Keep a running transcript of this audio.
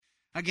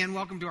Again,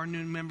 welcome to our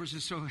new members.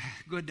 It's so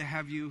good to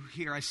have you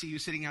here. I see you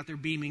sitting out there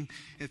beaming.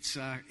 It's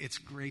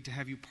great to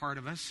have you part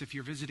of us. If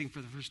you're visiting for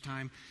the first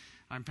time,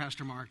 I'm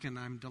Pastor Mark, and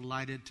I'm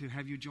delighted to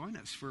have you join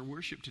us for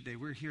worship today.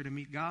 We're here to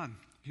meet God,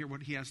 hear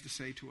what He has to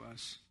say to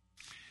us.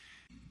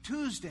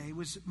 Tuesday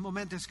was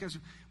momentous because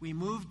we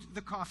moved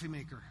the coffee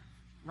maker,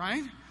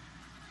 right?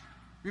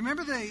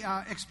 Remember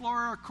the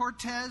explorer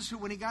Cortez, who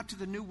when he got to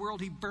the New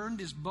World, he burned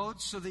his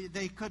boats so that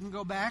they couldn't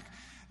go back?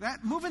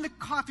 That moving the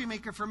coffee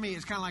maker for me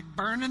is kind of like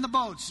burning the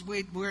boats.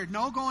 We're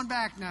no going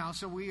back now,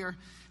 so we are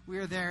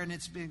there, and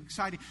it's been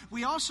exciting.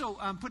 We also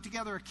put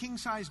together a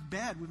king-size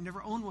bed. We've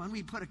never owned one.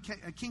 We put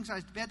a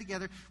king-size bed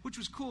together, which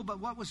was cool,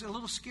 but what was a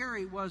little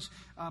scary was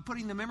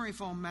putting the memory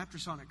foam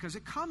mattress on it, because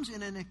it comes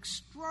in an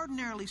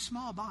extraordinarily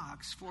small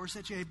box for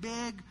such a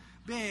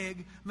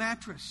big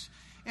mattress.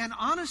 And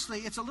honestly,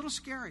 it's a little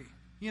scary.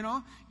 You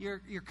know,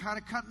 you're kind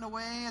of cutting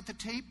away at the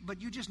tape,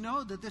 but you just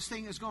know that this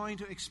thing is going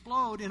to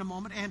explode in a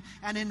moment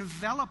and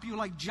envelop you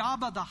like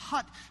Jabba the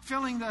Hutt,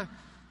 filling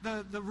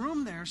the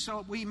room there.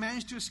 So we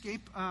managed to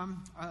escape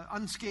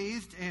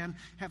unscathed and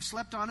have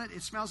slept on it.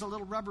 It smells a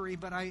little rubbery,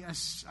 but I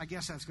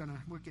guess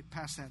we'll get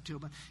past that too.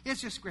 But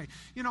it's just great.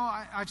 You know,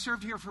 I've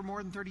served here for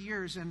more than 30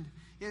 years, and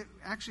it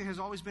actually has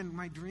always been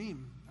my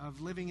dream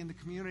of living in the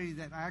community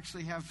that I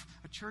actually have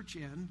a church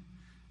in.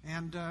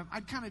 And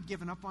I'd kind of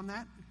given up on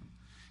that.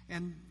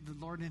 And the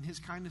Lord in His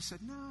kindness said,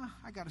 no,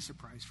 I got a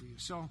surprise for you.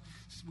 So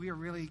we are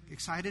really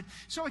excited.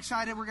 So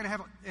excited, we're going to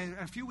have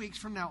a few weeks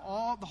from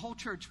now, the whole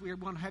church, we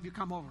want to have you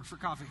come over for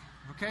coffee,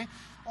 okay?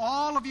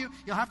 All of you,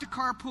 you'll have to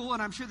carpool,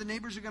 and I'm sure the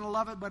neighbors are going to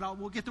love it, but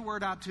we'll get the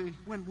word out to you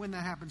when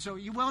that happens. So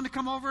you willing to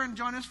come over and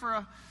join us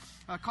for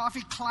a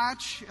coffee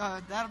clutch?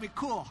 That'll be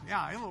cool.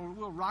 Yeah,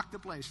 we'll rock the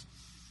place.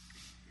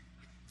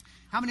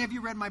 How many of you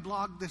read my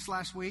blog this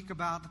last week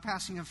about the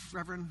passing of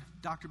Reverend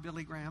Dr.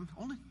 Billy Graham?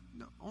 Only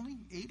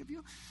 8 of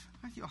you?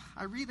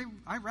 I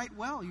write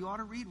well. You ought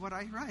to read what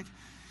I write.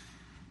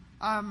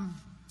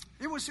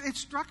 It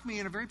struck me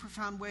in a very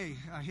profound way,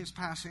 his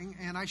passing,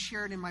 and I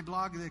shared in my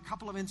blog a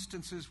couple of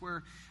instances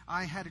where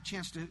I had a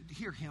chance to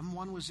hear him.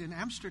 One was in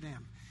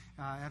Amsterdam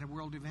at a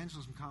World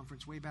Evangelism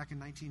Conference way back in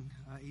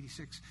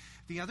 1986.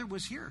 The other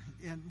was here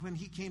when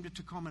he came to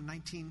Tacoma in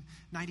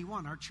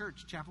 1991. Our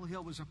church, Chapel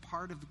Hill, was a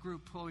part of the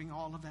group pulling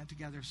all of that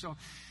together. So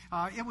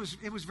it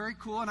was very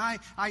cool, and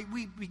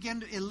we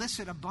began to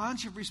elicit a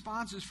bunch of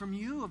responses from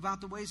you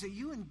about the ways that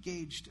you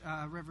engaged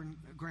Reverend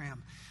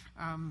Graham.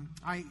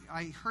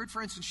 I heard,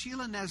 for instance,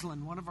 Sheila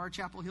Neslin, one of our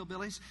Chapel Hill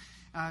Billies.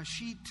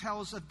 She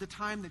tells of the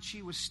time that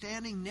she was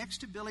standing next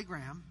to Billy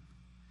Graham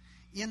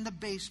in the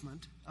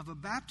basement of a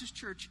Baptist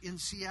church in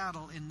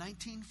Seattle in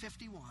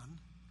 1951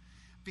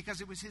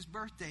 because it was his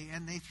birthday,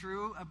 and they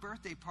threw a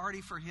birthday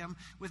party for him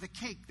with a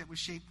cake that was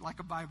shaped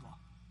like a Bible.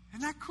 Isn't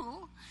that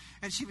cool?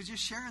 And she was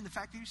just sharing the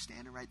fact that he was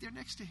standing right there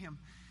next to him.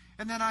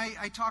 And then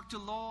I talked to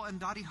Lowell and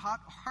Dottie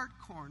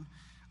Hartcorn.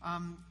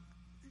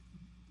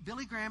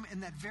 Billy Graham, in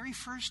that very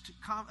first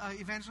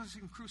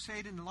evangelistic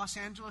crusade in Los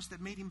Angeles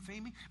that made him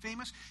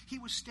famous, he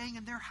was staying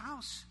in their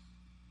house.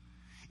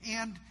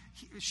 And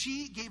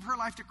she gave her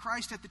life to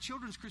Christ at the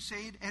Children's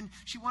Crusade, and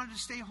she wanted to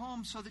stay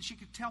home so that she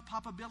could tell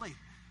Papa Billy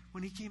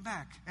when he came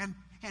back. And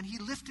he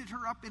lifted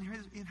her up in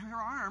her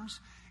arms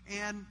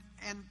and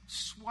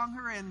swung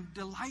her and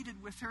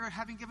delighted with her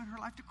having given her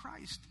life to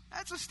Christ.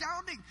 That's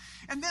astounding.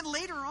 And then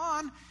later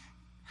on,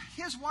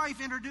 his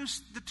wife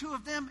introduced the two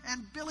of them,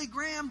 and Billy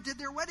Graham did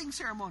their wedding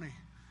ceremony.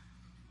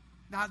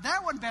 Now,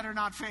 that one better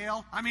not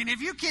fail. I mean,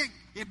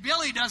 if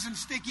Billy doesn't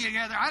stick you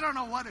together, I don't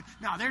know what.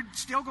 Now, they're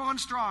still going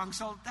strong,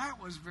 so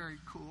that was very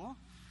cool.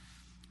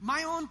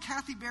 My own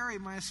Kathy Berry,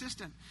 my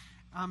assistant,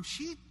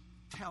 she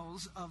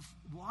tells of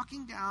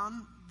walking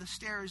down the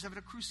stairs of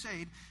a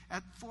crusade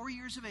at 4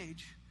 years of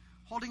age,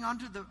 holding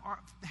onto the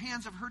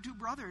hands of her two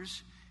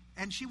brothers,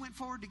 and she went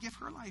forward to give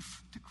her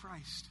life to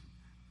Christ.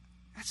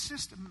 That's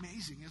just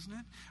amazing, isn't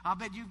it? I'll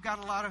bet you've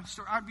got a lot of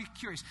stories. I'd be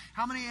curious.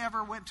 How many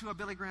ever went to a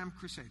Billy Graham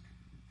crusade?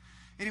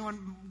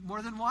 Anyone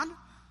more than one?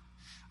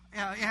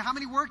 How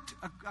many worked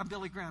a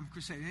Billy Graham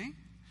crusade?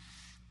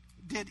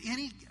 Did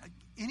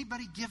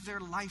anybody give their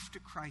life to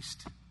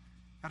Christ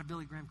at a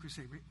Billy Graham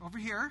crusade? Over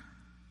here.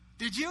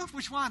 Did you?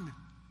 Which one?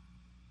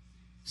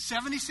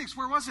 76.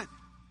 Where was it?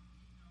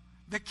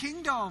 The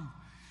Kingdom.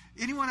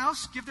 Anyone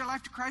else give their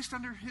life to Christ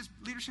under his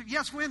leadership?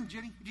 Yes, when,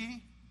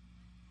 Jeannie?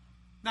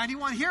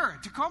 91 here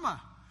at Tacoma.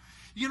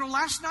 You know,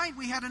 last night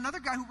we had another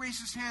guy who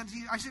raised his hand.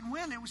 I said,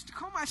 when? It was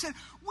Tacoma. I said,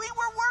 we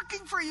were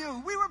working for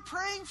you. We were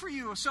praying for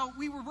you. So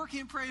we were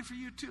working and praying for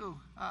you too.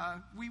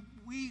 We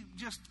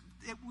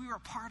were a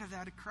part of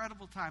that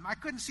incredible time. I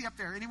couldn't see up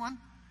there. Anyone?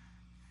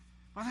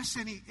 Well,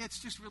 it's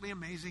just really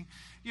amazing.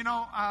 You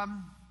know, I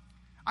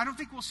don't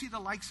think we'll see the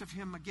likes of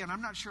him again.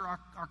 I'm not sure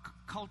our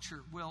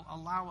culture will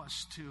allow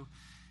us to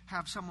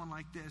have someone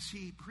like this.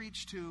 He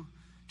preached to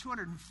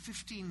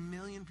 215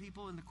 million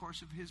people in the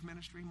course of his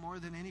ministry, more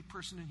than any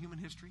person in human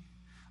history.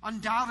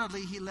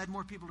 Undoubtedly, he led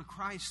more people to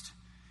Christ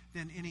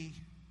than any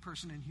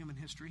person in human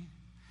history.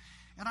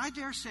 And I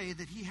dare say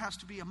that he has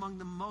to be among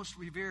the most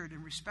revered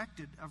and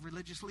respected of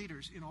religious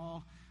leaders in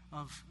all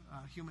of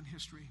human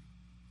history.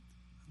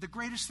 The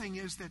greatest thing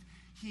is that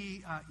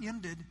he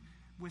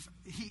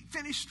he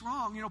finished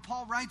strong. You know,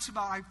 Paul writes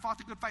about, I fought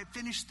the good fight,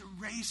 finished the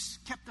race,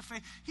 kept the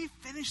faith. He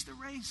finished the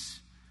race.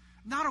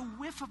 Not a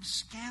whiff of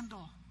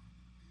scandal.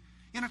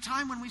 In a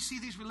time when we see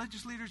these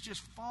religious leaders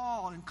just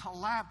fall and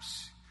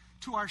collapse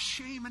to our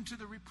shame and to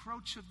the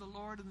reproach of the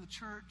Lord and the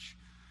church,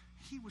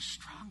 he was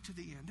strong to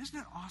the end. Isn't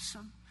it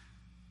awesome?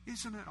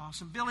 Isn't it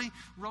awesome? Billy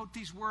wrote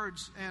these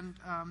words, and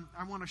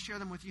I want to share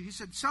them with you. He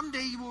said,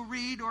 "Someday you will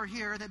read or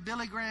hear that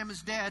Billy Graham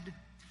is dead.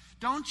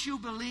 Don't you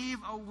believe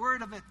a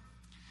word of it.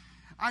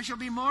 I shall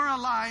be more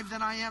alive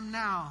than I am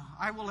now.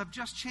 I will have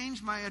just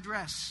changed my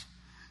address.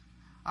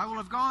 I will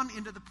have gone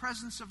into the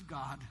presence of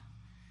God."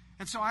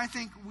 And so I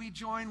think we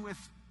join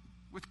with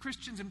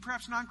Christians and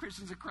perhaps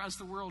non-Christians across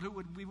the world who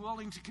would be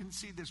willing to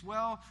concede this.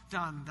 Well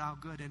done, thou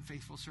good and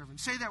faithful servant.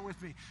 Say that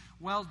with me.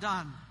 Well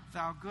done,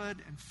 thou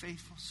good and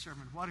faithful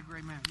servant. What a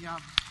great man. Yeah.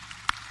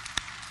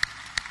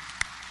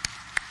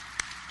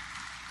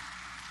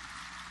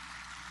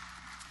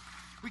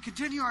 We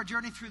continue our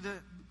journey through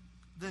the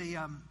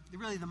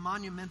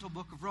monumental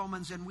book of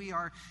Romans, and we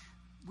are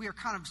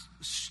kind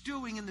of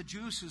stewing in the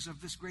juices of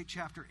this great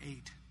chapter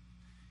 8.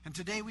 And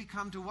today we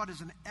come to what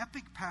is an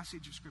epic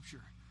passage of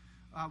Scripture.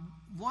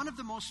 One of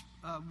the most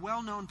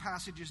well-known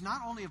passages,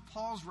 not only of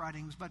Paul's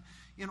writings, but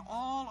in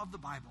all of the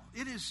Bible.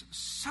 It is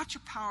such a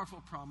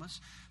powerful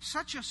promise,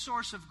 such a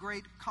source of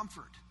great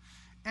comfort.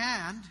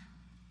 And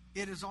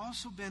it has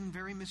also been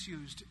very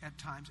misused at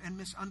times and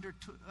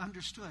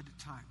misunderstood at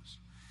times.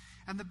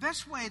 And the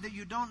best way that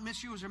you don't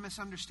misuse or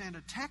misunderstand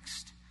a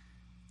text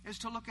is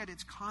to look at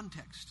its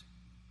context,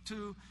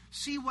 to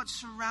see what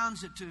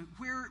surrounds it, to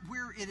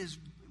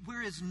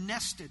where it's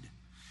nested.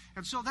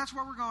 And so that's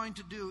what we're going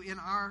to do in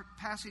our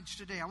passage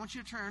today. I want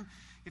you to turn,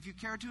 if you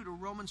care to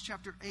Romans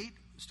chapter 8,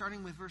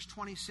 starting with verse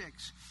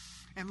 26,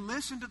 and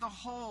listen to the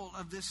whole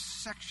of this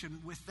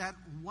section with that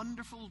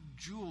wonderful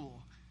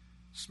jewel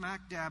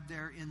smack dab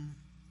there in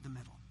the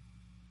middle.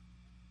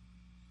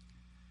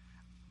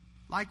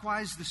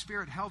 Likewise, the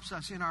Spirit helps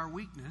us in our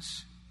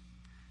weakness,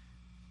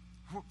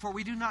 for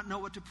we do not know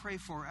what to pray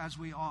for as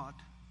we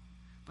ought,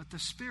 but the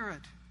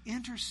Spirit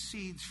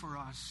intercedes for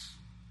us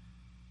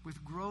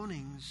with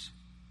groanings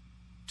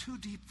too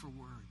deep for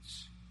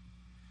words.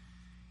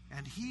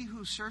 And he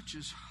who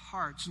searches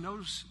hearts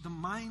knows the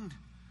mind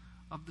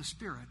of the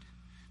Spirit,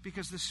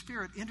 because the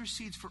Spirit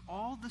intercedes for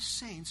all the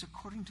saints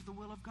according to the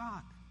will of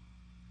God.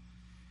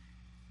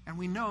 And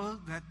we know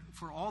that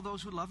for all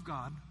those who love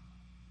God,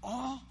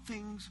 all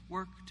things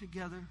work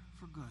together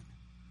for good,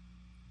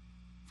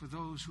 for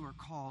those who are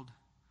called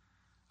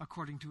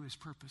according to his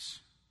purpose.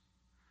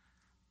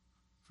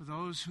 For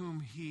those whom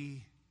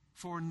he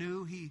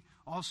foreknew, he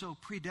also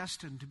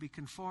predestined to be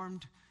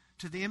conformed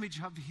to the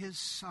image of his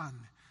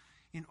Son,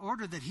 in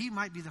order that he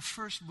might be the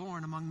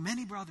firstborn among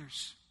many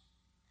brothers.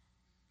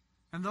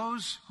 And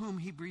those whom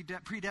he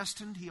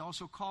predestined, he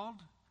also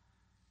called.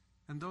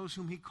 And those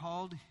whom he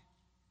called,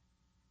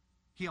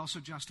 he also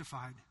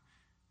justified.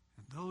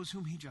 And those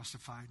whom he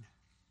justified,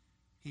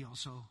 he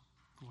also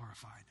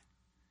glorified.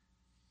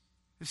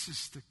 This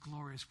is the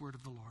glorious word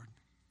of the Lord.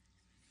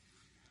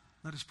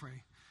 Let us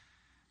pray.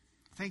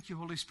 Thank you,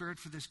 Holy Spirit,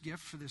 for this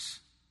gift, for this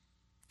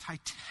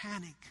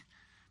titanic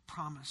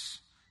promise.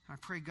 I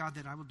pray, God,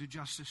 that I will do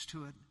justice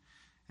to it,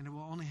 and it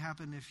will only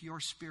happen if your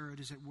Spirit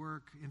is at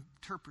work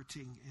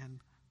interpreting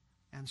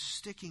and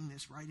sticking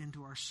this right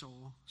into our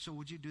soul. So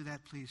would you do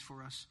that, please,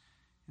 for us?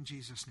 In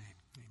Jesus' name,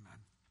 amen.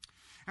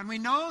 And we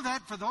know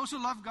that for those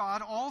who love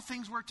God, all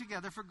things work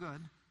together for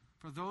good,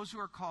 for those who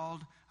are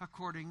called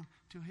according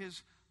to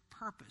his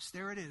purpose.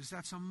 There it is.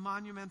 That's a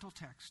monumental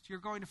text. You're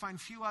going to find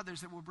few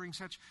others that will bring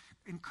such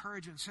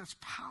encouragement, such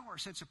power,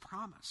 such a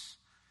promise.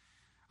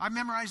 I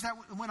memorized that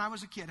when I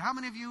was a kid. How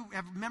many of you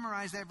have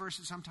memorized that verse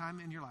at some time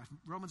in your life?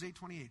 Romans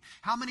 8:28.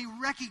 How many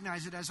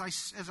recognize it as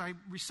I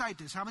recite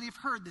this? How many have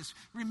heard this?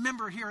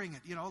 Remember hearing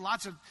it? You know,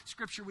 lots of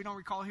scripture we don't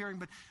recall hearing,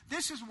 but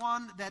this is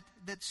one that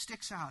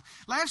sticks out.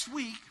 Last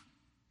week,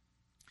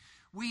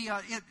 we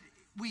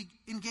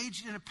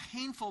engaged in a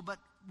painful but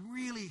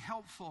really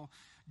helpful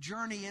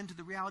journey into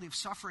the reality of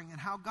suffering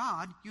and how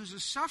God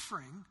uses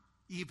suffering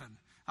even.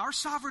 Our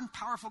sovereign,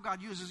 powerful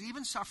God uses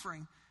even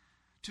suffering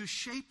to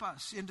shape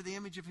us into the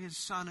image of his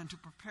Son and to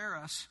prepare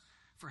us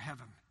for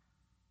heaven.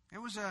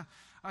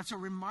 It's a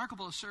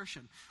remarkable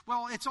assertion.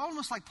 Well, it's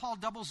almost like Paul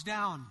doubles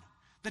down.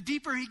 The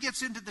deeper he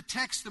gets into the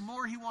text, the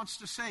more he wants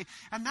to say.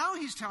 And now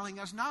he's telling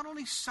us not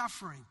only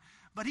suffering,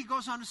 but he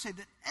goes on to say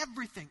that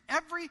everything,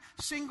 every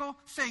single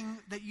thing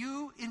that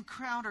you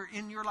encounter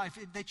in your life,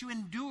 that you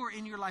endure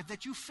in your life,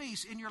 that you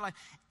face in your life,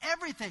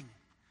 everything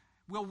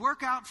will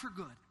work out for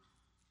good.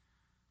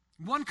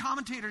 One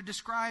commentator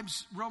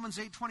describes Romans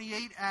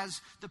 8:28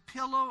 as the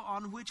pillow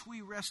on which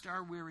we rest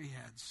our weary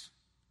heads.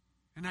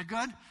 Isn't that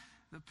good?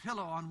 The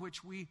pillow on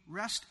which we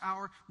rest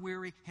our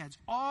weary heads.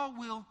 All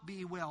will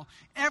be well.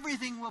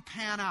 Everything will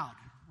pan out.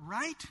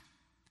 Right?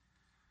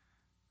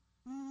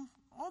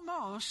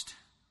 Almost.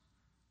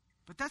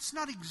 But that's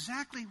not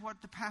exactly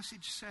what the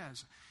passage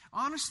says.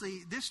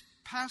 Honestly, this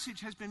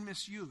passage has been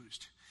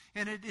misused.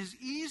 And it is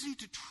easy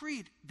to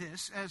treat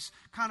this as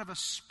kind of a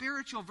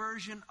spiritual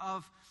version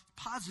of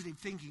positive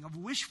thinking, of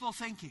wishful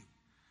thinking.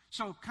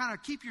 So kind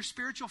of keep your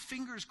spiritual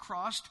fingers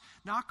crossed,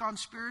 knock on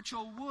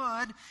spiritual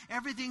wood,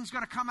 everything's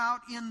going to come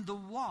out in the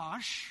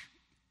wash.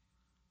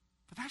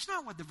 But that's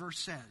not what the verse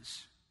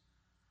says.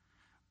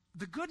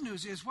 The good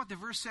news is what the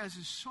verse says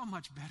is so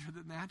much better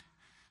than that,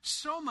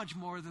 so much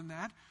more than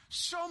that,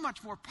 so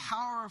much more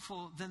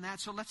powerful than that.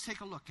 So let's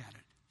take a look at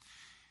it.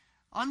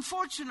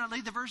 Unfortunately,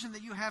 the version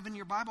that you have in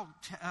your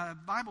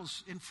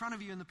Bibles in front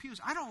of you in the pews,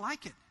 I don't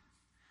like it.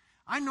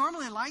 I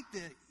normally like the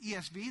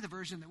ESV, the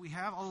version that we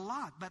have, a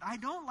lot, but I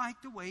don't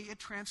like the way it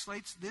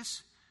translates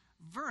this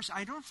verse.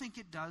 I don't think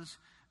it does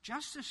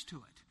justice to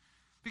it,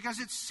 because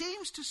it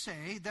seems to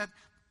say that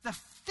the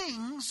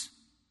things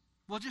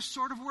will just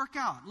sort of work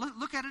out.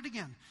 Look at it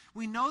again.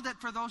 We know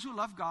that for those who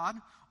love God,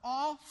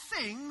 all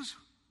things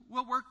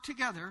will work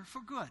together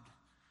for good.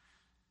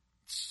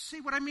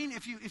 See what I mean?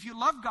 If you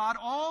love God,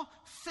 all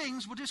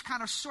things will just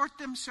kind of sort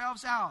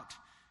themselves out.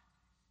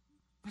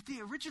 But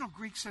the original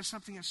Greek says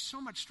something that's so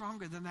much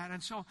stronger than that.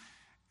 And so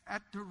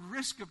at the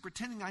risk of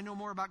pretending I know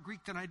more about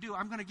Greek than I do,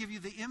 I'm going to give you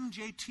the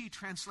MJT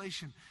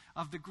translation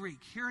of the Greek.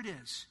 Here it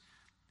is.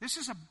 This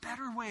is a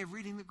better way of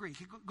reading the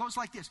Greek. It goes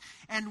like this.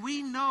 And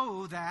we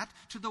know that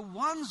to the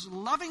ones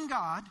loving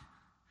God,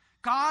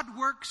 God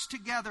works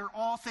together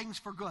all things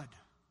for good.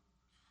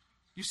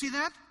 You see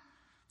that?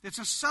 It's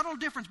a subtle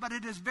difference, but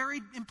it is very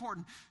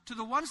important. To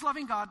the ones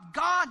loving God,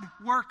 God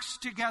works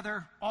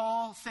together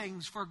all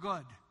things for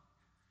good.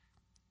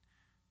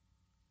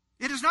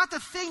 It is not the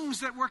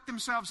things that work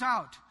themselves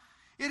out.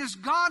 It is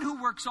God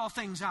who works all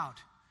things out.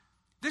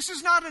 This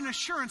is not an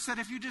assurance that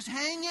if you just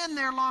hang in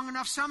there long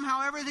enough,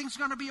 somehow everything's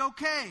going to be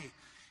okay.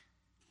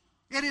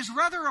 It is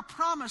rather a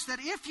promise that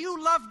if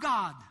you love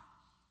God,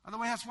 by the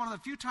way, that's one of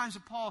the few times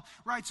that Paul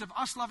writes of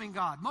us loving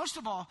God. Most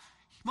of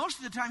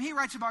the time he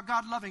writes about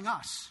God loving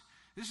us.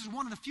 This is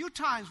one of the few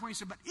times where he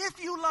said, but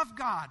if you love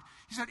God,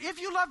 he said, if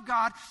you love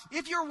God,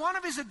 if you're one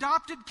of his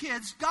adopted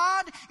kids,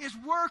 God is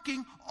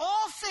working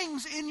all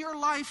things in your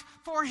life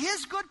for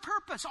his good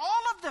purpose.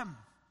 All of them.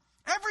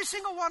 Every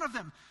single one of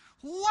them.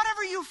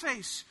 Whatever you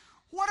face,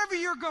 whatever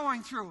you're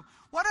going through,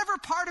 whatever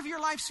part of your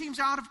life seems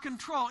out of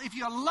control, if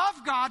you love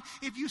God,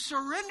 if you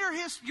surrender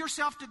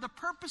yourself to the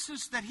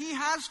purposes that he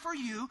has for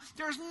you,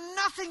 there's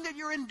nothing that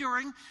you're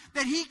enduring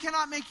that he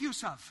cannot make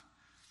use of.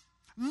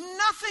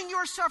 Nothing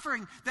you're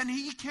suffering that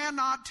he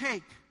cannot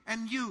take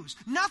and use.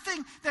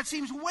 Nothing that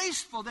seems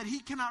wasteful that he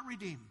cannot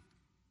redeem.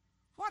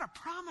 What a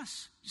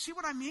promise. You see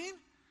what I mean?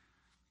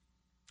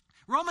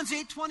 Romans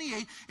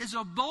 8:28 is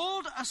a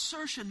bold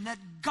assertion that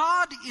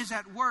God is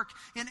at work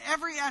in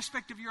every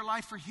aspect of your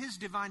life for his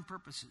divine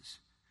purposes.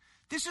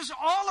 This is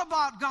all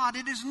about God.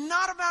 It is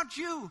not about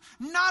you,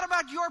 not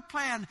about your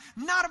plan,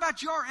 not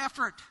about your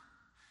effort.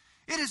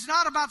 It is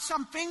not about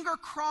some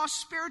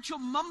finger-crossed spiritual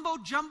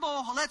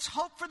mumbo-jumbo, let's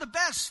hope for the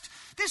best.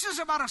 This is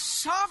about a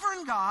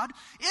sovereign God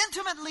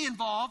intimately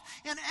involved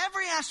in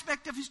every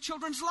aspect of his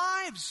children's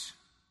lives.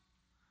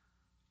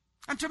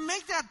 And to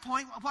make that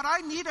point, what I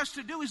need us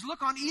to do is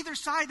look on either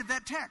side of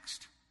that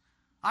text.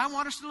 I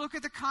want us to look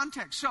at the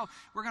context. So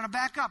we're going to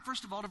back up,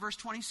 first of all, to verse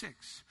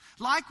 26.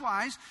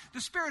 Likewise,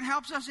 the Spirit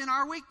helps us in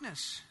our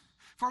weakness,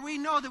 for we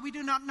know that we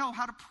do not know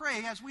how to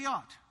pray as we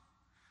ought.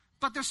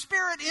 But the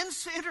Spirit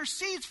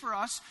intercedes for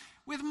us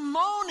with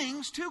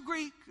moanings too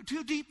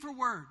deep for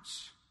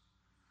words.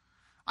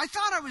 I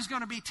thought I was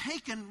going to be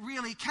taken,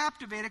 really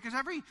captivated, because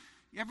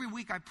every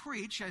week I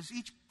preach, as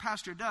each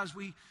pastor does,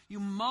 you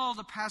mull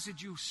the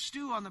passage, you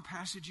stew on the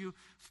passage, you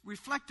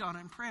reflect on it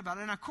and pray about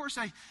it. And of course,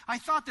 I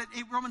thought that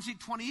Romans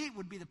 8:28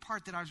 would be the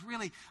part that I was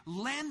really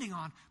landing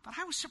on. But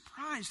I was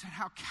surprised at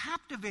how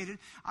captivated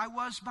I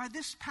was by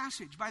this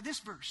passage, by this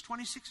verse,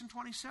 26 and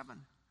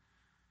 27.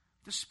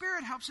 The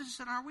Spirit helps us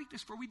in our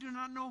weakness, for we do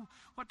not know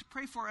what to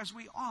pray for as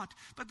we ought.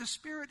 But the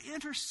Spirit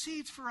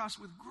intercedes for us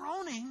with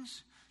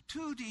groanings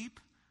too deep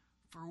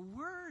for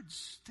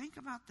words. Think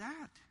about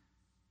that.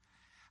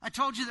 I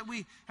told you that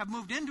we have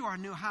moved into our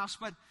new house,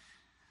 but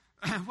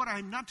what I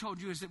have not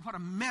told you is that what a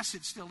mess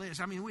it still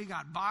is. I mean, we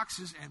got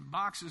boxes and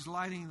boxes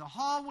lining the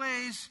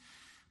hallways.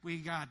 We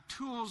got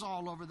tools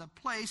all over the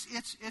place.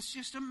 It's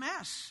just a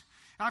mess.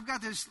 And I've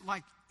got this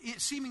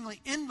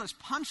seemingly endless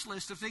punch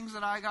list of things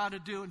that I got to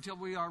do until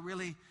we are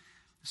really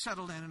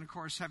settled in. And of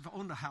course, have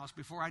owned a house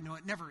before I know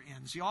it never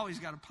ends. You always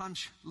got a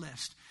punch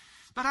list.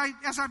 But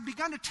as I've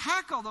begun to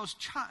tackle those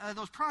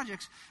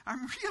projects,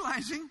 I'm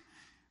realizing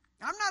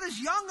I'm not as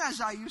young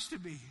as I used to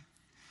be.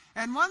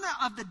 And one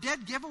of the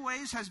dead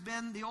giveaways has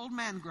been the old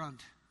man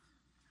grunt.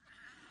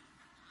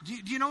 Do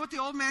you know what the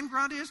old man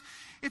grunt is?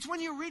 It's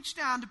when you reach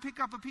down to pick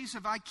up a piece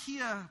of an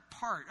IKEA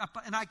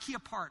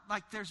part,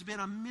 like there's been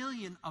 1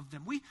 million of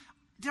them.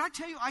 Did I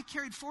tell you I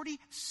carried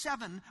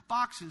 47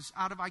 boxes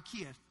out of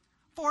IKEA?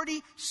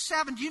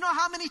 47. Do you know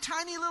how many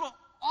tiny little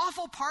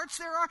awful parts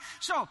there are.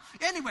 So,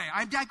 anyway,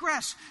 I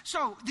digress.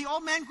 So, the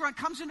old man grunt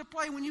comes into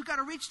play when you got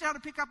to reach down to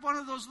pick up one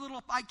of those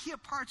little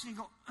IKEA parts and you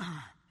go,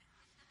 ugh.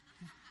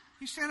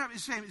 You stand up and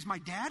say, is my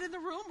dad in the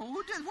room?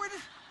 Where did...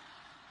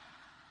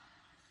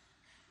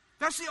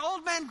 That's the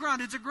old man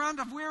grunt. It's a grunt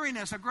of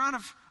weariness, a grunt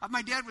of...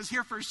 my dad was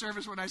here first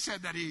service when I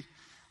said that.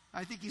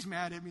 I think he's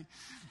mad at me.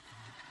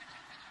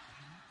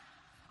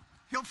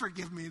 He'll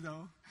forgive me,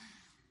 though.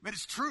 But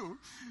it's true.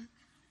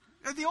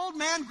 The old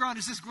man grunt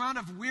is this grunt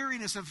of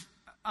weariness, of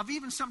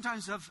even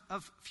sometimes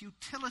of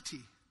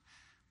futility.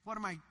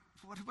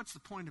 What's the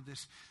point of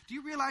this? Do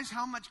you realize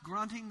how much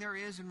grunting there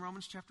is in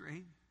Romans chapter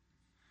 8?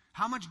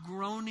 How much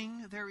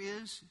groaning there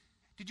is?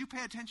 Did you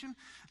pay attention?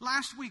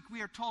 Last week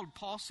we are told,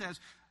 Paul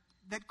says,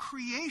 that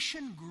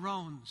creation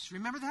groans.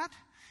 Remember that?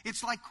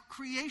 It's like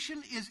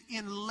creation is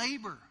in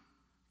labor,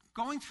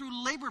 going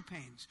through labor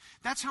pains.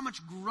 That's how much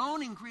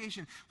groaning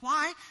creation.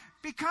 Why?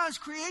 Because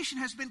creation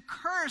has been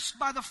cursed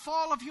by the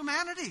fall of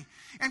humanity.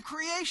 And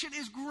creation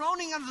is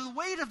groaning under the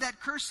weight of that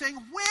curse, saying,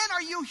 when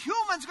are you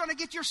humans going to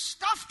get your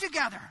stuff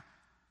together?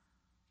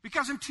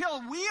 Because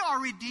until we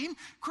are redeemed,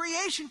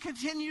 creation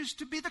continues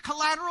to be the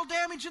collateral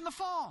damage in the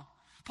fall.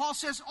 Paul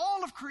says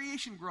all of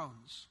creation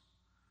groans.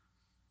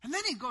 And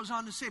then he goes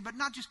on to say, but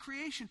not just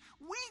creation,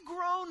 we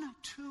groan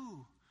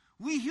too.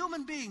 We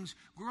human beings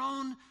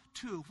groan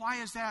too.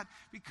 Why is that?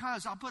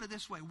 Because, I'll put it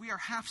this way, we are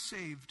half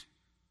saved.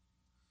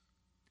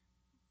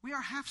 We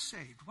are half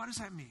saved. What does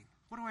that mean?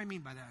 What do I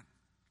mean by that?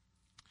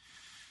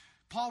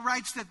 Paul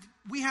writes that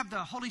we have the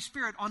Holy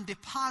Spirit on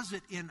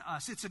deposit in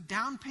us. It's a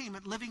down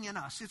payment living in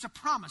us. It's a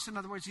promise. In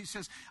other words, he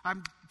says,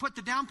 put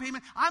the down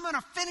payment. I'm going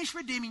to finish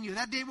redeeming you.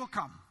 That day will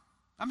come.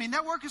 I mean,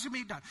 that work is going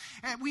to be done.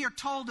 And we are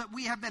told that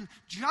we have been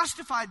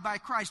justified by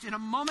Christ. In a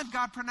moment,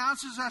 God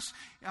pronounces us,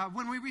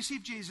 when we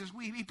receive Jesus,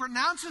 he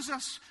pronounces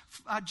us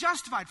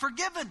justified,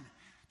 forgiven,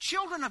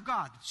 children of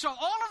God. So all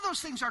of those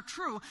things are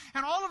true,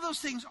 and all of those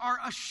things are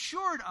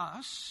assured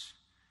us,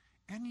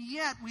 and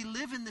yet we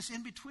live in this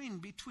in-between,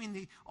 between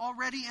the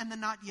already and the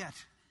not yet.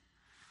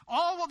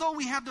 Although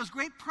we have those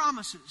great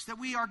promises that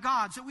we are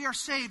God's, that we are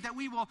saved, that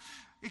we will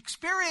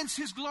experience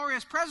His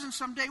glorious presence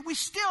someday, we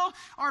still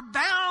are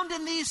bound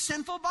in these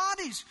sinful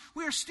bodies.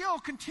 We are still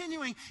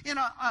continuing in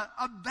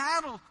a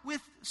battle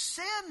with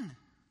sin.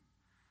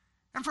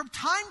 And from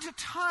time to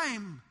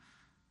time,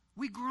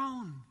 we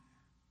groan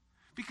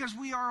because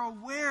we are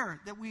aware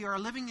that we are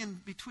living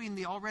in between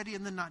the already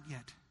and the not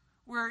yet.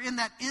 We're in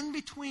that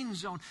in-between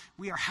zone.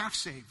 We are half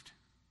saved.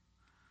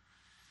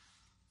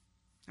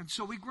 And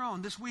so we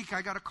groan. This week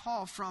I got a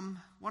call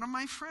from one of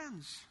my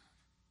friends,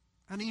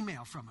 an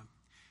email from him.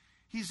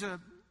 He's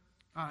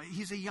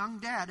a young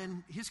dad,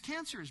 and his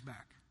cancer is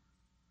back.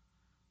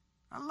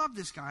 I love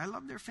this guy. I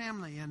love their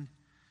family, and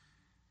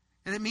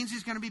it means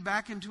he's going to be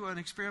back into an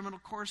experimental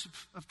course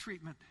of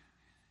treatment.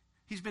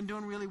 He's been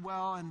doing really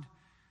well, and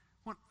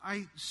when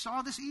I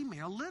saw this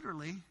email,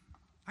 literally,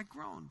 I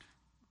groaned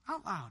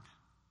out loud.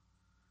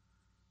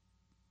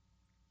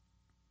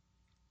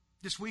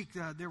 This week,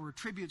 there were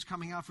tributes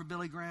coming out for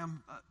Billy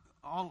Graham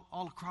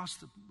all across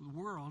the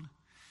world.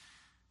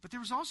 But there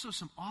was also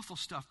some awful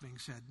stuff being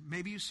said.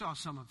 Maybe you saw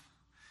some of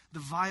the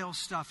vile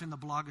stuff in the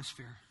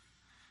blogosphere.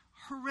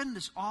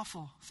 Horrendous,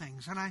 awful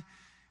things. And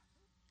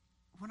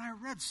when I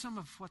read some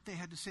of what they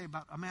had to say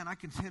about a man I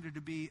consider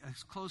to be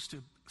as close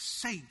to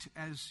saint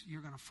as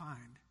you're going to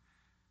find,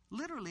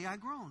 literally I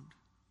groaned.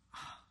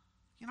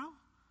 You know?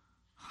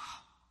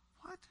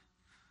 What?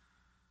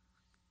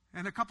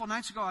 And a couple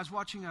nights ago I was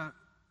watching a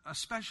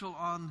special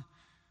on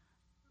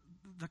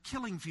the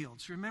killing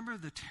fields. Remember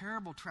the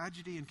terrible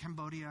tragedy in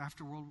Cambodia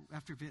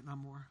after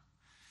Vietnam War?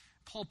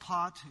 Pol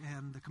Pot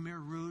and the Khmer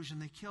Rouge,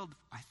 and they killed,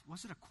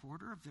 was it a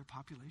quarter of their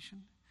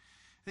population?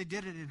 They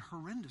did it in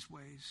horrendous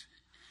ways.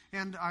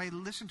 And I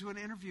listened to an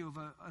interview of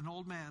an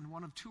old man,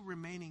 one of two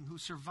remaining, who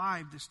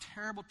survived this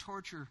terrible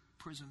torture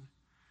prison,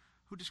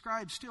 who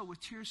described still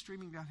with tears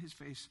streaming down his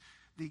face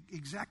the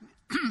exact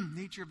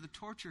nature of the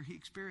torture he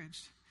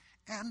experienced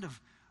and of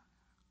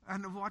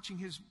watching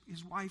his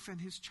wife and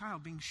his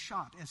child being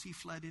shot as he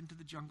fled into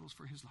the jungles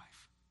for his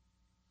life.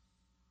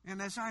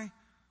 And as I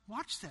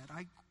watched that,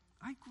 I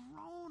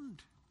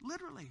groaned,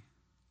 literally.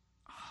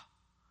 Oh,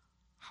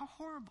 how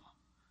horrible.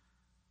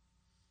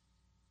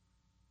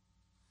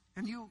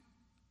 And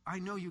I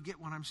know you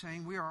get what I'm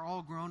saying. We are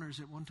all groaners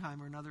at one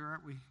time or another,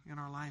 aren't we, in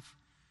our life?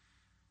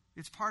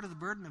 It's part of the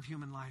burden of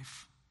human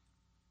life.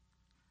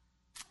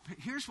 But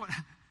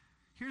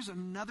here's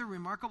another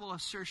remarkable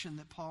assertion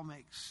that Paul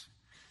makes.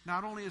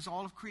 Not only is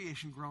all of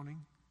creation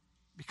groaning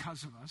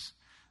because of us,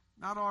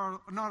 not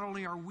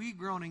only are we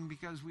groaning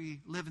because we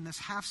live in this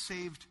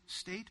half-saved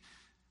state,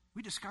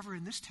 we discover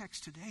in this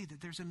text today that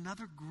there's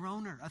another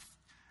groaner.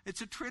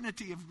 It's a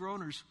trinity of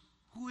groaners.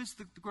 Who is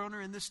the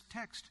groaner in this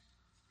text?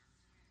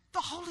 The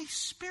Holy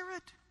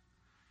Spirit.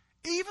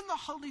 Even the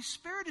Holy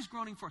Spirit is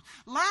groaning for us.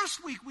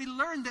 Last week we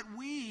learned that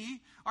we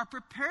are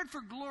prepared for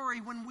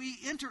glory when we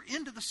enter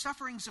into the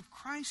sufferings of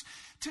Christ.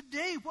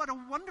 Today, what a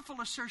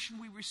wonderful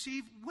assertion we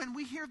receive when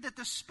we hear that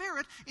the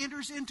Spirit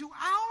enters into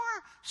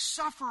our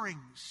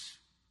sufferings.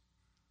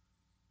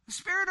 The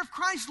Spirit of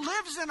Christ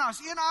lives in us,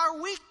 in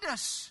our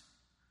weakness.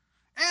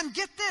 And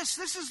get this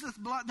is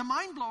the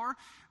mind blower.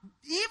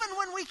 Even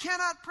when we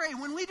cannot pray,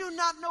 when we do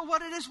not know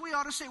what it is we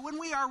ought to say, when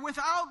we are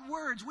without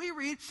words, we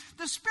read,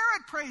 the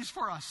Spirit prays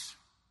for us.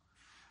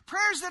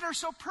 Prayers that are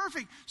so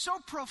perfect, so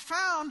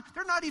profound,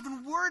 they're not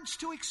even words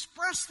to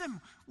express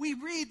them. We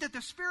read that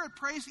the Spirit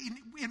prays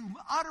in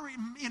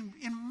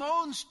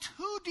moans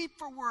too deep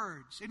for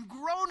words, in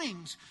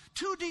groanings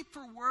too deep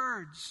for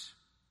words.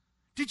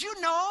 Did you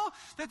know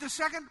that the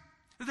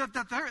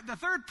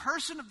third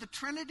person of the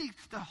Trinity,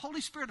 the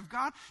Holy Spirit of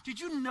God, did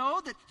you know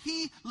that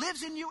He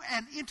lives in you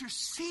and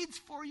intercedes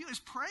for you, is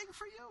praying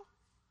for you?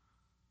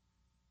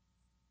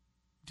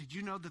 Did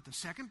you know that the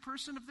second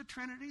person of the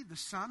Trinity, the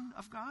Son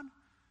of God,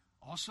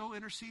 also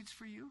intercedes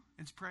for you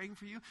and is praying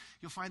for you?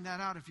 You'll find that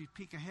out if you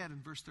peek ahead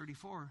in verse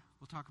 34.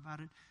 We'll talk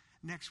about it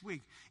next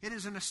week. It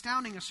is an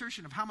astounding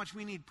assertion of how much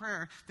we need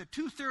prayer that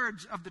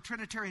 2/3 of the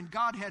Trinitarian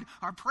Godhead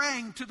are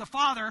praying to the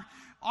Father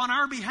on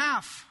our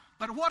behalf.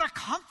 But what a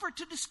comfort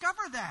to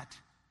discover that.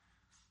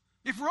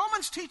 If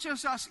Romans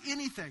teaches us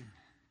anything,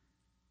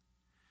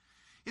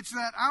 it's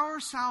that our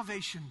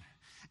salvation,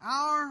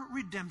 our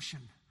redemption,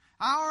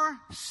 our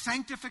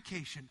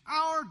sanctification,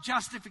 our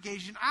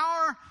justification,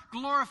 our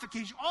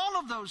glorification, all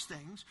of those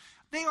things,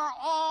 they are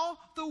all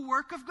the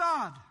work of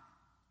God.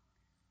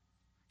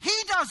 He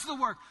does the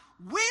work.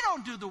 We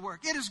don't do the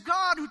work. It is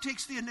God who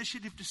takes the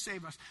initiative to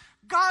save us.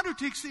 God who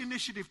takes the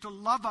initiative to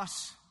love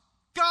us.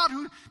 God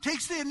who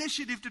takes the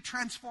initiative to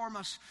transform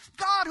us.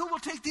 God who will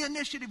take the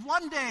initiative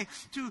one day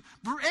to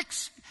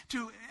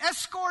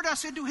escort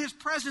us into His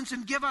presence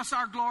and give us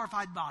our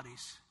glorified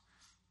bodies.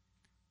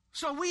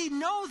 So we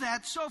know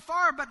that so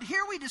far, but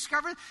here we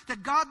discover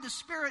that God the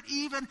Spirit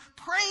even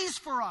prays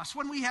for us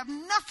when we have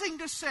nothing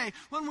to say,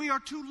 when we are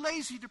too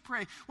lazy to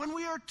pray, when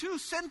we are too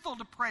sinful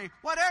to pray,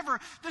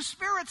 whatever. The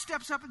Spirit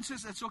steps up and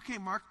says, "That's okay,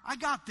 Mark, I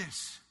got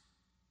this.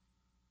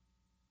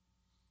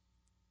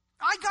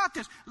 I got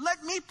this.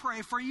 Let me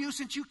pray for you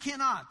since you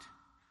cannot."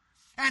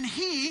 And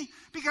He,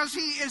 because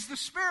He is the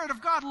Spirit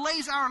of God,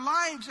 lays our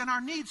lives and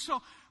our needs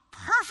so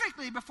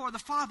perfectly before the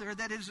Father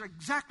that it is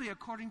exactly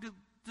according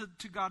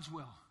to God's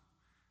will.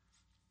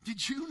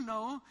 Did you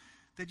know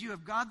that you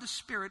have God the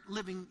Spirit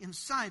living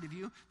inside of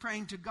you,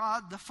 praying to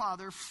God the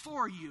Father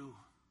for you?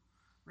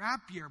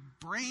 Wrap your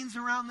brains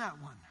around that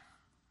one.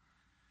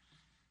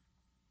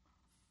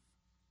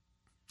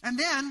 And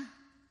then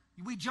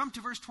we jump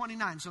to verse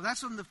 29. So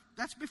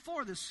that's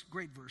before this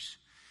great verse.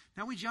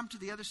 Now we jump to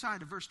the other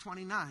side of verse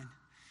 29.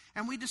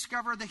 And we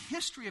discover the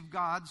history of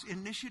God's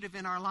initiative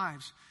in our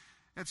lives.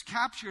 That's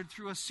captured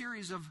through a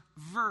series of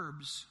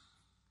verbs.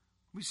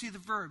 We see the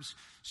verbs.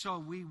 So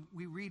we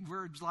read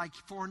verbs like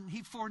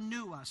He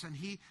foreknew us and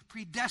He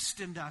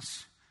predestined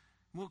us.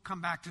 We'll come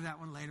back to that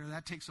one later.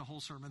 That takes a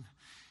whole sermon.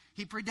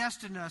 He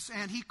predestined us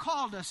and He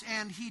called us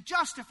and He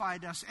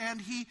justified us and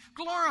He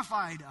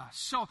glorified us.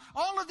 So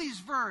all of these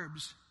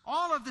verbs,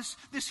 all of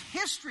this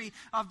history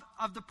of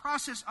the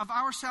process of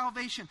our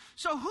salvation.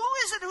 So who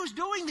is it who's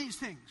doing these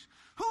things?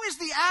 Who is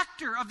the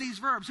actor of these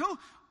verbs?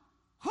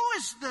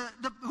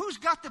 Who's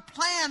got the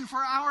plan for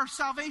our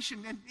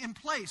salvation in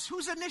place?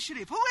 Whose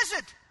initiative? Who is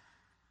it?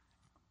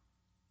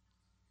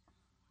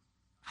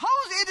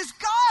 It is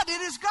God.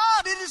 It is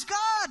God. It is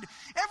God.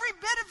 Every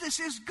bit of this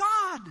is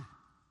God.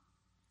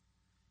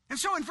 And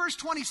so in verse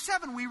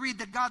 27 we read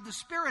that God the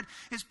Spirit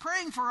is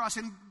praying for us.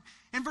 And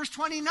in verse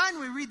 29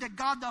 we read that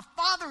God the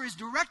Father is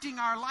directing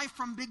our life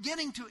from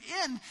beginning to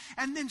end.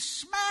 And then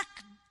smack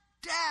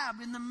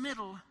dab in the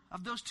middle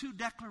of those two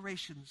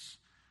declarations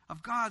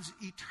of God's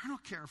eternal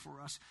care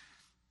for us,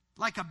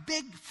 like a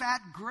big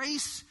fat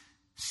grace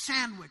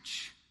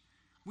sandwich,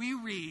 we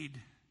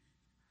read,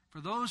 for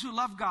those who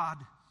love God,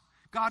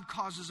 God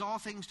causes all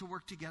things to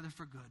work together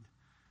for good,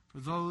 for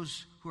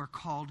those who are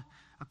called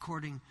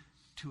according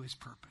to His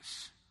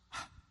purpose.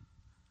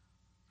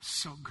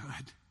 So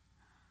good.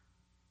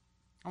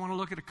 I want to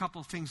look at a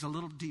couple of things a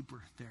little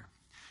deeper there.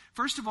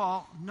 First of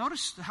all,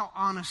 notice how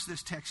honest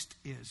this text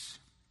is.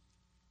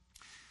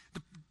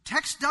 The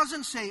text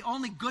doesn't say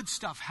only good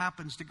stuff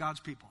happens to God's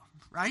people,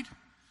 right?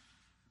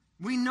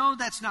 We know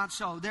that's not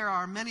so. There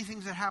are many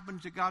things that happen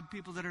to God's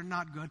people that are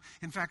not good.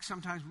 In fact,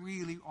 sometimes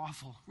really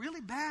awful,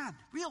 really bad,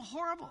 real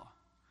horrible.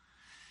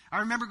 I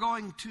remember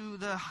going to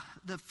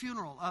the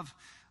funeral of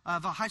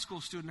a high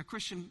school student, a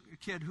Christian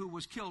kid who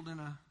was killed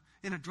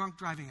in a drunk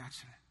driving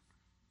accident.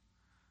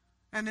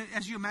 And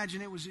as you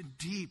imagine, it was a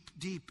deep,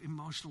 deep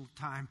emotional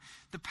time.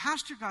 The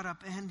pastor got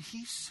up and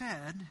he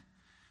said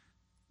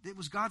it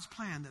was God's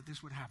plan that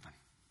this would happen.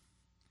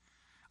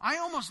 I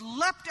almost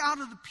leapt out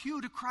of the pew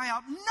to cry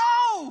out,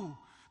 no!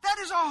 That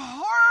is a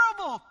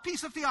horrible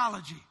piece of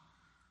theology.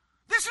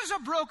 This is a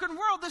broken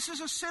world. This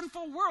is a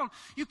sinful world.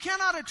 You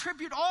cannot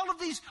attribute all of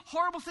these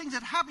horrible things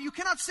that happen. You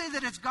cannot say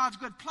that it's God's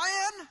good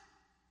plan.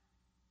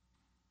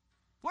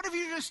 What have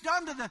you just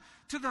done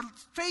to the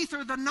faith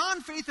or the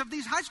non-faith of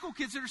these high school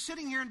kids that are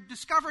sitting here and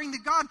discovering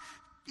that God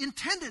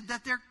intended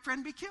that their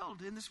friend be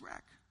killed in this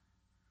wreck?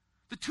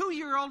 The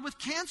 2-year-old with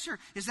cancer,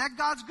 is that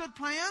God's good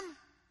plan?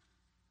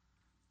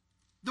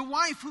 The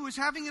wife who is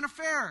having an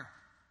affair.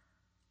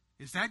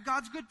 Is that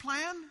God's good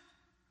plan?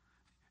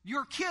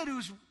 Your kid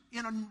who's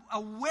in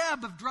a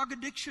web of drug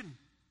addiction.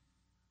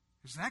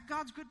 Is that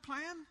God's good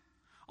plan?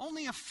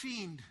 Only a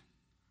fiend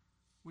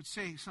would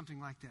say something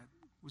like that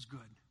was good.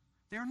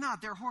 They're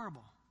not. They're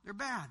horrible. They're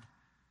bad.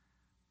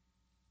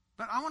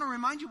 But I want to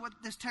remind you what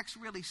this text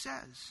really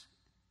says.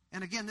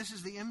 And again, this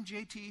is the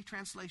MJT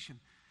translation.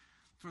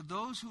 For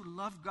those who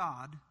love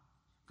God,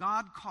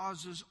 God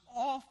causes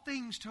all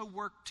things to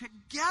work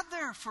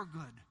together for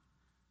good,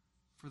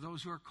 for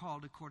those who are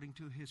called according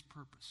to his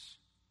purpose.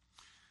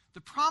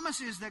 The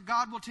promise is that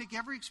God will take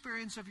every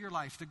experience of your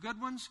life, the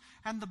good ones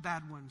and the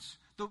bad ones,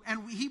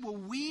 and he will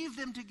weave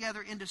them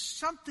together into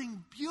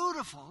something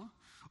beautiful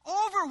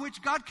over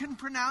which God can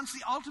pronounce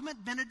the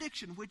ultimate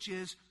benediction, which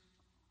is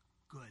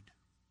good.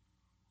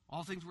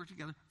 All things work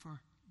together for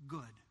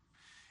good.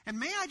 And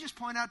may I just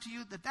point out to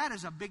you that that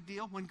is a big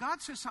deal. When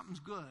God says something's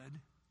good,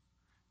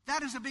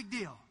 that is a big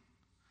deal.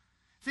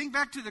 Think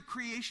back to the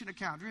creation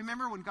account.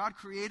 Remember when God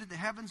created the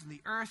heavens and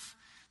the earth,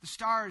 the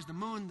stars, the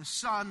moon, the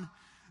sun,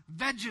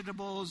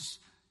 vegetables,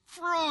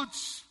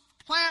 fruits,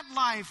 plant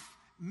life,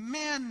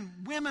 men,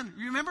 women.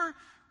 Remember,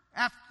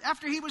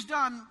 after he was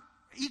done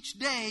each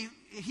day,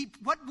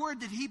 what word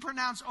did he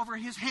pronounce over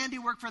his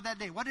handiwork for that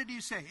day? What did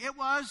he say? It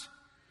was.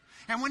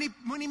 And when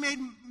he made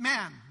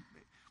man,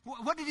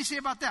 what did he say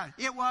about that?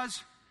 It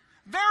was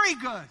very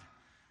good.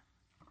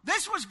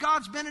 This was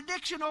God's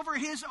benediction over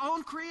his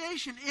own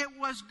creation. It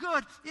was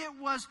good. It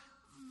was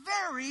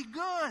very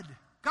good.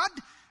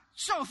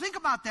 So think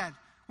about that.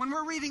 When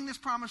we're reading this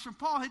promise from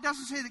Paul, it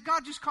doesn't say that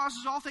God just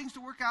causes all things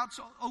to work out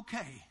so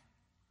okay.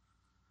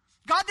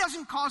 God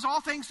doesn't cause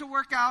all things to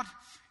work out.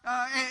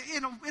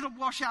 It'll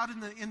wash out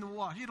in the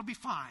wash. It'll be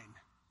fine.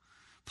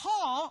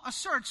 Paul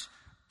asserts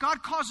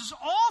God causes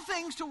all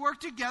things to work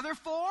together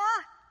for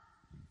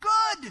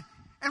good.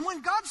 And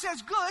when God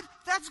says good,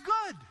 that's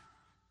good.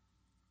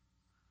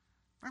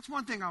 That's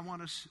one thing I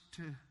want us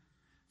to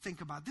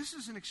think about. This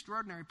is an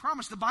extraordinary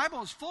promise. The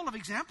Bible is full of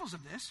examples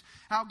of this,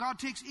 how God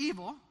takes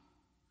evil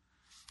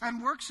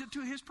and works it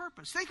to his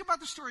purpose. Think about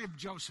the story of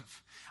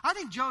Joseph. I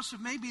think Joseph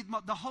may be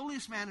the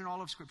holiest man in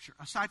all of Scripture,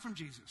 aside from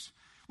Jesus.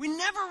 We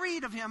never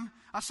read of him,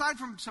 aside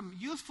from some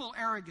youthful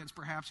arrogance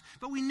perhaps,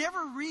 but we never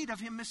read of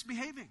him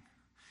misbehaving.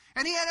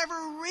 And he had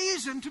every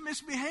reason to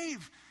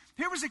misbehave.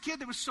 Here was a kid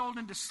that was sold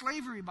into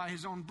slavery by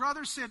his own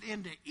brother, sent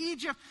into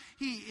Egypt.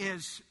 He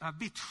is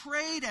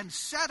betrayed and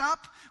set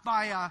up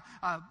by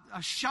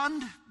a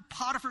shunned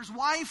Potiphar's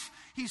wife.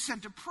 He's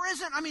sent to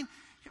prison. I mean,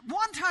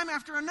 one time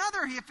after another,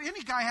 if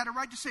any guy had a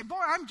right to say,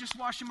 boy, I'm just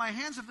washing my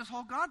hands of this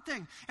whole God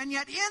thing. And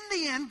yet in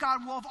the end,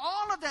 God wove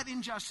all of that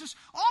injustice,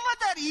 all of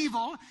that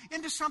evil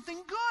into something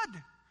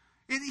good.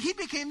 He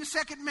became the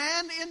second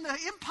man in the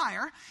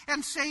empire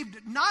and saved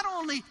not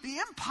only the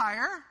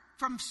empire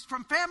from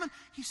famine,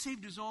 he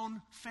saved his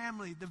own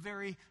family, the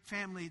very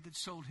family that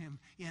sold him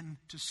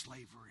into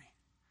slavery.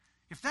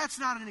 If that's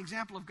not an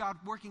example of God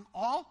working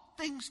all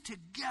things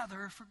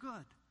together for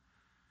good.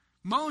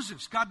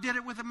 Moses, God did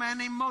it with a man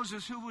named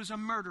Moses who was a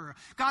murderer.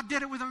 God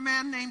did it with a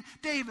man named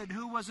David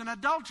who was an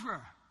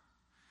adulterer.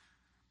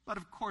 But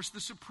of course,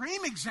 the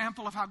supreme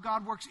example of how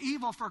God works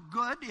evil for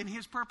good in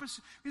his purpose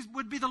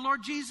would be the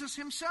Lord Jesus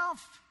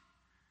himself.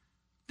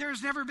 There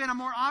has never been a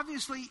more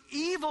obviously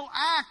evil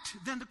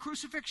act than the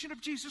crucifixion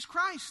of Jesus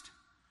Christ.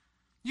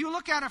 You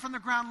look at it from the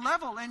ground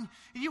level and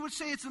you would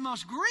say it's the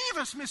most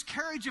grievous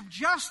miscarriage of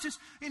justice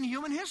in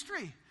human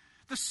history.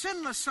 The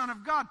sinless Son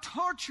of God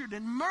tortured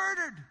and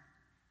murdered.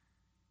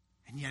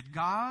 And yet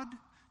God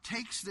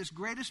takes this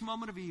greatest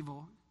moment of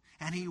evil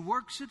and he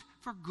works it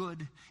for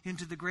good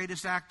into the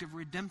greatest act of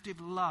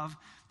redemptive love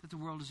that the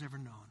world has ever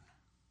known.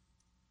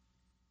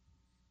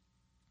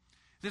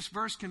 This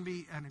verse can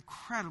be an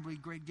incredibly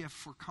great gift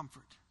for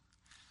comfort,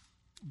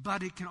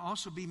 but it can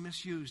also be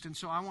misused. And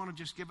so I want to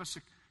just give us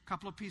a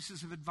couple of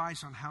pieces of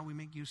advice on how we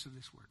make use of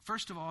this word.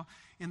 First of all,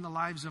 in the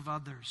lives of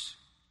others.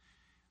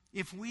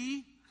 If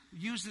we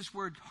use this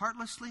word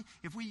heartlessly,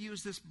 if we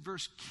use this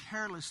verse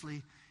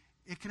carelessly,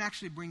 it can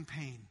actually bring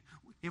pain.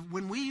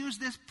 When we use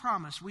this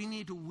promise, we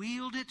need to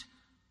wield it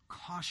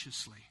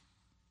cautiously.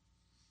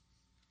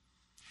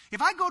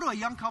 If I go to a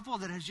young couple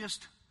that has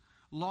just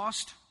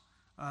lost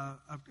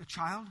a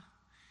child,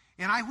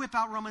 and I whip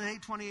out Romans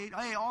 8:28,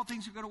 hey, all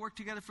things are going to work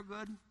together for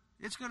good.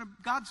 It's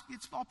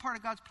all part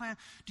of God's plan.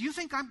 Do you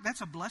think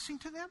that's a blessing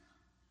to them?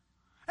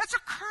 That's a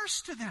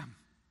curse to them.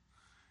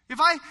 If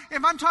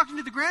I'm talking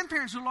to the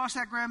grandparents who lost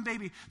that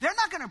grandbaby, they're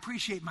not going to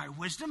appreciate my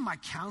wisdom, my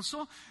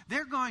counsel.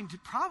 They're going to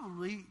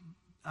probably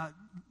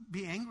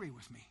be angry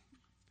with me,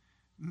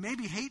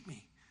 maybe hate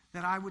me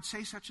that I would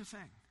say such a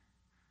thing.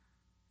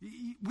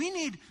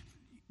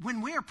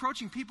 When we're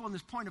approaching people in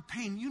this point of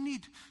pain, you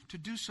need to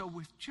do so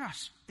with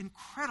just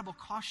incredible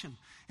caution.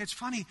 It's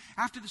funny,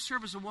 after the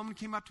service, a woman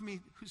came up to me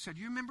who said,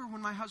 you remember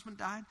when my husband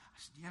died? I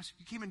said, yes,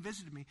 you came and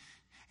visited me.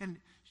 And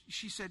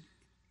she said,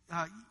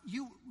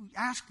 you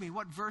asked me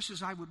what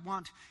verses I would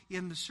want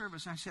in the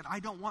service. And I said, I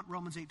don't want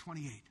Romans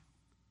 8:28.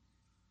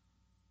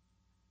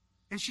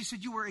 And she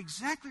said, you were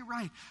exactly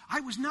right.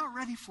 I was not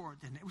ready for it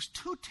then. It was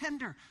too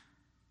tender.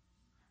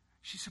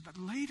 She said, but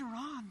later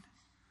on,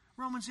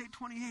 Romans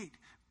 8:28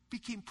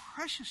 became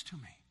precious to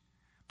me.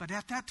 But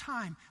at that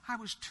time, I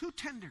was too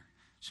tender.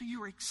 So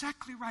you were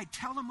exactly right.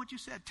 Tell them what you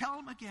said. Tell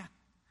them again.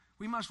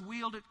 We must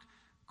wield it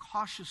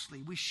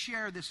cautiously. We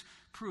share this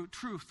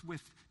truth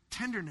with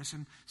tenderness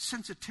and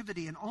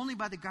sensitivity, and only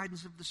by the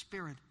guidance of the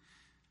Spirit.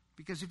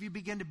 Because if you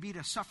begin to beat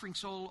a suffering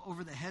soul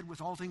over the head with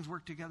all things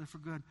work together for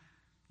good,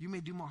 you may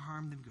do more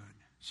harm than good.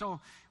 So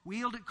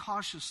wield it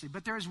cautiously.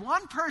 But there is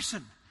one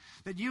person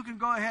that you can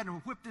go ahead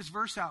and whip this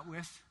verse out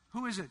with.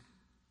 Who is it?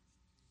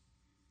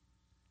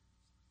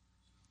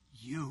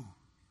 You.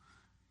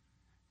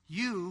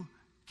 You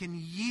can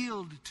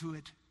yield to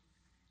it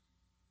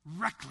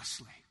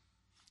recklessly.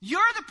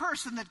 You're the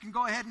person that can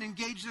go ahead and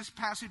engage this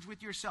passage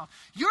with yourself.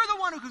 You're the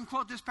one who can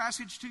quote this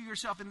passage to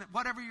yourself in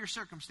whatever your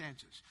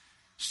circumstances.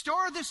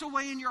 Store this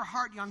away in your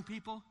heart, young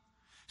people.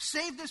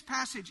 Save this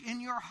passage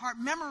in your heart.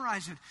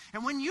 Memorize it.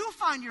 And when you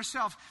find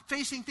yourself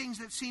facing things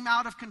that seem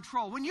out of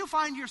control, when you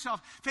find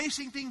yourself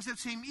facing things that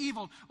seem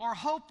evil or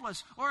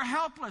hopeless or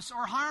helpless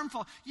or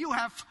harmful, you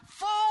have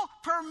full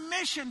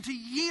permission to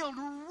yield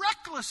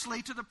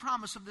recklessly to the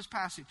promise of this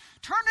passage.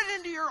 Come it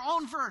into your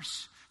own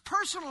verse.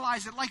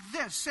 Personalize it like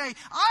this. Say,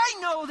 I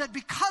know that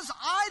because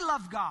I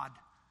love God,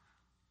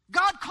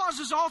 God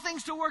causes all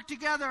things to work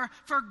together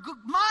for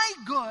my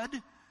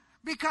good,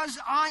 because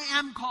I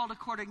am called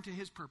according to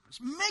His purpose.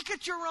 Make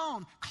it your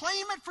own.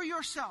 Claim it for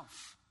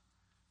yourself.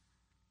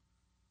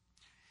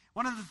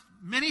 One of the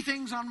many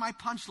things on my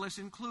punch list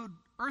include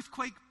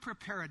earthquake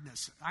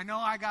preparedness. I know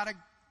I got to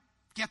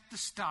get the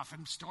stuff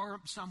and store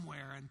it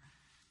somewhere, and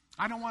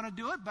I don't want to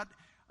do it, but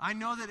I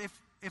know that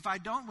if I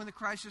don't, when the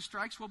crisis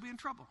strikes, we'll be in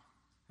trouble.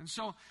 And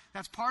so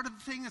that's part of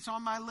the thing that's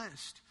on my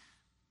list.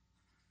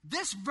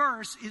 This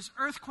verse is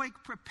earthquake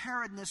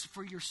preparedness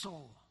for your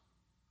soul.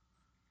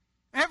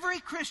 Every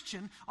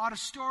Christian ought to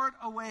store it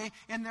away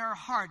in their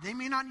heart. They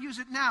may not use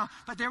it now,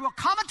 but there will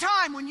come a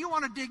time when you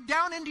want to dig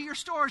down into your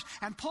stores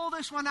and pull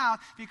this one out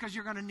because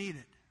you're going to need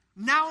it.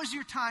 Now is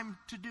your time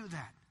to do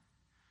that.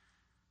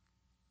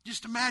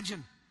 Just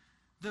imagine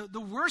the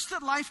worst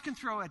that life can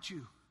throw at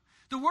you.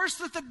 The worst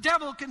that the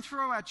devil can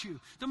throw at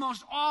you. The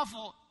most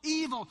awful,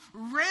 evil,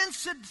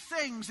 rancid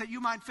things that you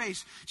might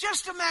face.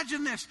 Just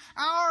imagine this.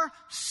 Our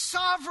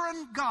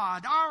sovereign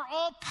God, our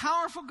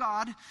all-powerful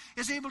God,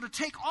 is able to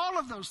take all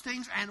of those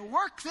things and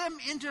work them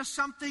into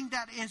something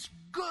that is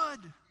good.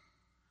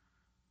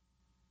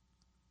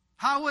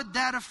 How would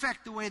that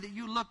affect the way that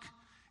you look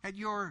at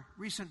your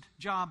recent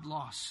job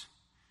loss?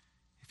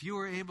 If you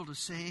were able to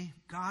say,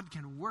 God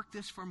can work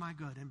this for my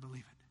good, and believe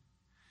it.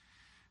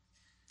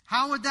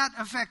 How would that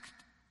affect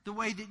the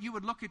way that you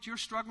would look at your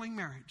struggling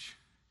marriage?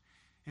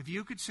 If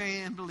you could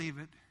say and believe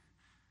it,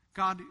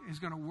 God is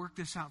going to work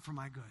this out for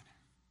my good.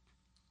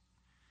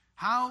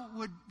 How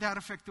would that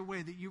affect the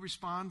way that you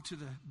respond to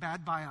the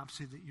bad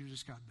biopsy that you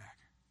just got back?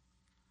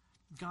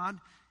 God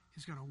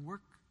is going to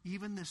work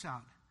even this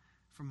out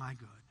for my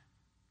good.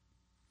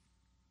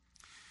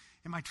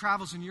 In my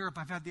travels in Europe,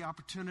 I've had the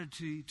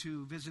opportunity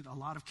to visit a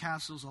lot of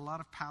castles, a lot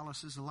of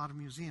palaces, a lot of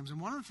museums.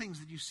 And one of the things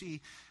that you see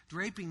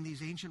draping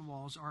these ancient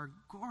walls are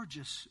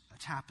gorgeous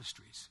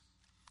tapestries.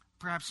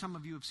 Perhaps some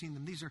of you have seen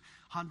them. These are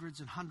hundreds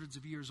and hundreds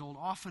of years old.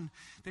 Often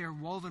they are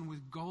woven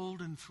with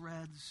golden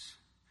threads.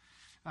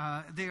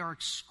 They are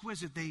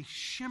exquisite. They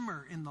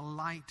shimmer in the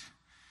light.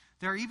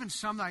 There are even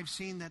some that I've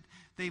seen that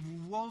they've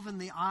woven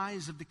the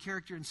eyes of the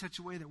character in such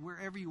a way that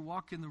wherever you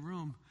walk in the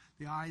room,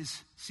 the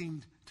eyes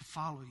seem to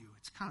follow you.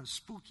 It's kind of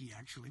spooky,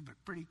 actually, but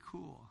pretty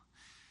cool.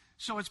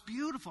 So it's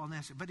beautiful in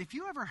this. But if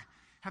you ever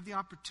have the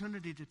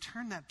opportunity to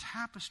turn that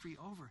tapestry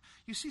over,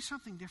 you see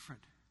something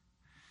different.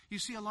 You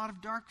see a lot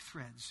of dark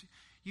threads.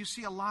 You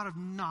see a lot of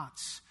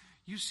knots.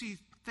 You see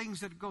things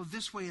that go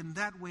this way and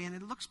that way, and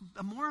it looks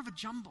more of a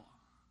jumble.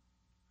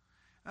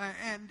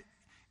 And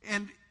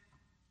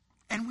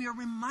we are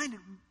reminded,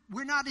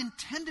 we're not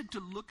intended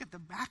to look at the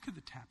back of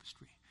the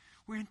tapestry.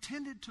 We're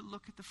intended to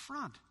look at the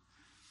front.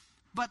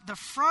 But the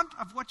front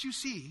of what you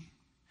see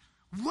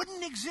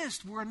wouldn't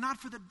exist were it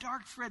not for the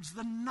dark threads,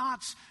 the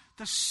knots,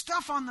 the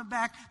stuff on the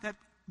back that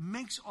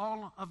makes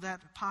all of that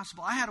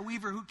possible. I had a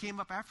weaver who came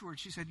up afterwards.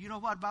 She said, you know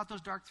what about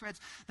those dark threads?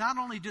 Not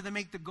only do they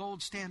make the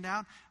gold stand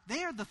out,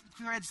 they are the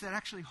threads that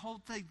actually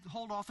hold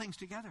all things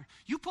together.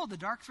 You pull the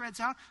dark threads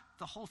out,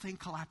 the whole thing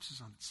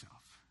collapses on itself.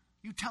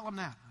 You tell them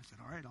that. I said,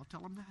 all right, I'll tell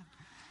them that.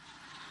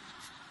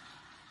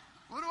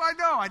 What do I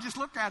know? I just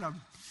look at them.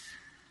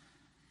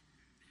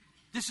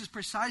 This is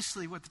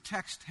precisely what the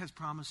text has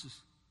promised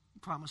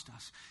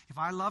us. If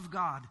I love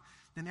God,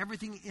 then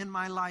everything in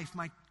my life,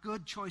 my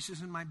good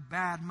choices and my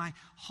bad, my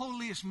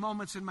holiest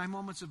moments and my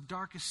moments of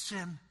darkest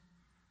sin,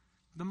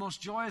 the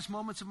most joyous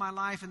moments of my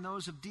life and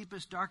those of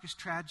deepest, darkest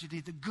tragedy,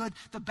 the good,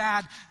 the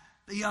bad,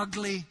 the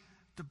ugly,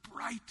 the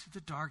bright to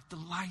the dark, the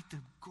light, the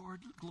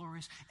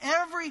glorious.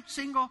 Every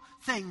single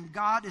thing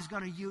God is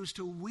going to use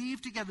to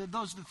weave together,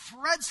 those are the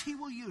threads he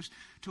will use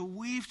to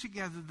weave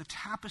together the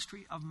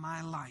tapestry of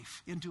my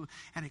life into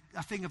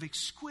a thing of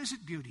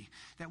exquisite beauty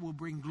that will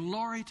bring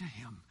glory to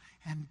him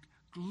and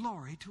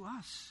glory to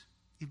us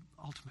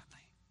ultimately.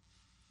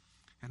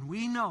 And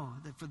we know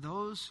that for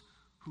those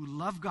who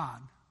love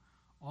God,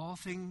 all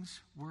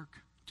things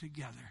work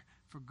together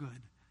for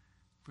good,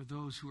 for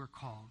those who are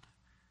called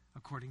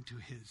according to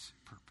his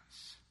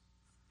purpose.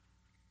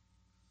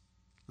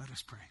 Let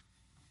us pray.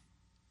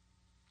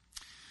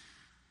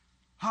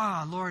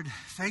 Lord,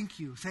 thank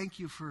you. Thank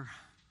you for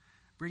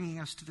bringing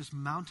us to this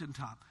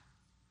mountaintop.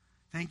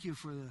 Thank you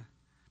for the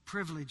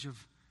privilege of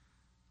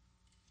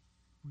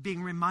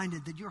being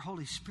reminded that your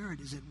Holy Spirit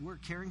is at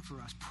work caring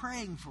for us,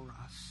 praying for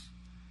us.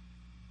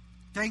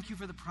 Thank you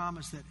for the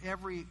promise that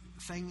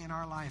everything in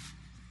our life,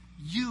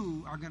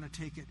 you are going to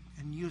take it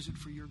and use it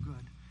for your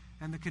good.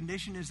 And the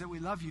condition is that we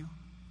love you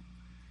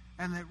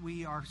and that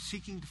we are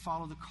seeking to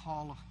follow the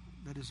call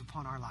that is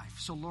upon our life.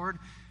 So, Lord,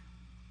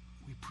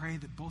 we pray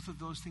that both of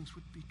those things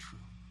would be true.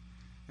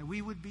 That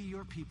we would be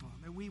your people.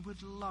 That we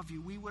would love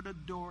you. We would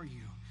adore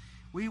you.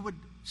 We would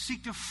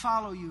seek to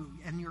follow you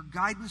and your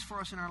guidance for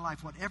us in our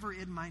life, whatever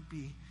it might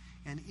be.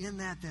 And in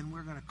that, then,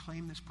 we're going to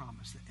claim this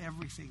promise that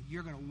everything,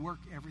 you're going to work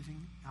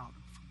everything out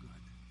for good.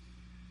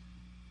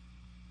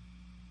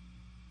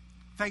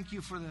 Thank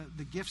you for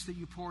the gifts that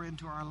you pour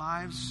into our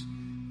lives.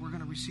 We're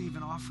going to receive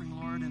an offering,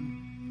 Lord.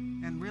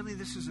 And really,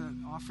 this is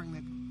an offering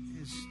that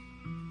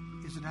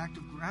is an act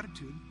of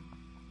gratitude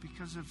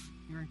because of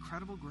your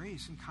incredible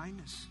grace and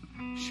kindness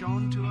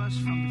shown to us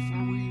from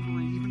before we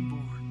were even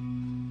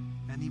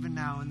born. And even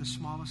now, in the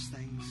smallest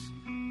things,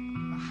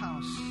 a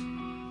house,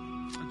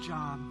 a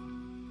job,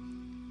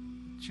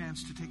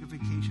 chance to take a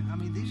vacation. I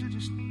mean, these are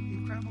just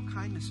incredible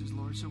kindnesses,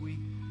 Lord. So we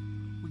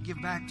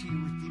give back to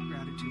you with deep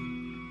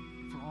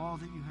gratitude for all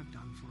that you have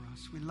done for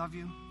us. We love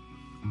you.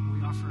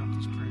 We offer up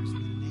these prayers in the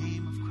name of